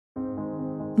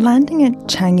Landing at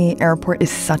Changi Airport is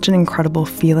such an incredible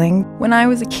feeling. When I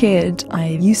was a kid, I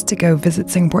used to go visit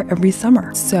Singapore every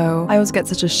summer, so I always get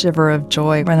such a shiver of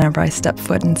joy whenever I step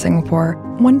foot in Singapore.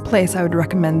 One place I would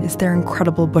recommend is their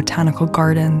incredible botanical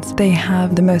gardens. They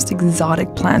have the most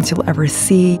exotic plants you'll ever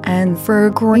see, and for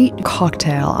a great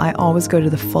cocktail, I always go to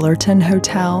the Fullerton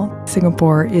Hotel.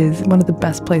 Singapore is one of the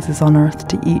best places on earth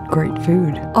to eat great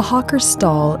food. A hawker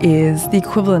stall is the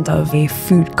equivalent of a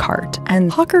food cart,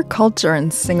 and hawker culture in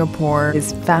Singapore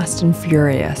is fast and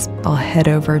furious. I'll head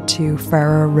over to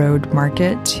Farrer Road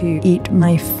Market to eat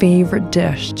my favorite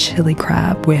dish, chili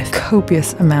crab, with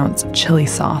copious amounts of chili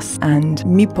sauce, and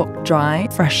mee pok dry,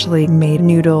 freshly made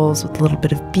noodles with a little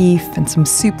bit of beef and some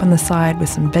soup on the side with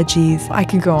some veggies. I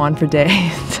could go on for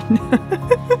days.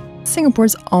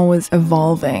 Singapore's always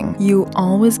evolving. You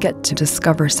always get to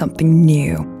discover something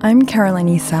new. I'm Caroline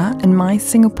Issa, and my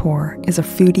Singapore is a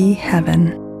foodie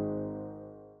heaven.